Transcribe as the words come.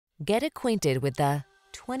Get acquainted with the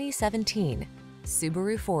 2017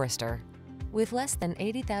 Subaru Forester. With less than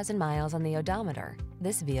 80,000 miles on the odometer,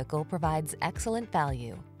 this vehicle provides excellent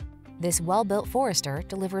value. This well-built Forester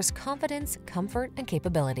delivers confidence, comfort, and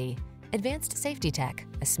capability. Advanced safety tech,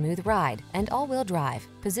 a smooth ride, and all-wheel drive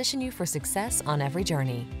position you for success on every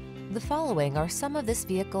journey. The following are some of this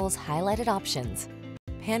vehicle's highlighted options: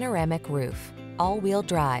 panoramic roof, all-wheel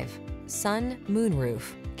drive, sun moonroof,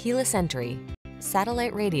 keyless entry,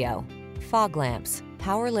 satellite radio, fog lamps,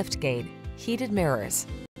 power liftgate, heated mirrors,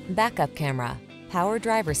 backup camera, power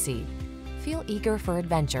driver seat. Feel eager for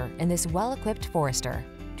adventure in this well-equipped Forester.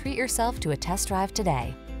 Treat yourself to a test drive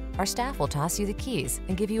today. Our staff will toss you the keys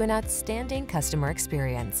and give you an outstanding customer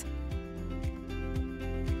experience.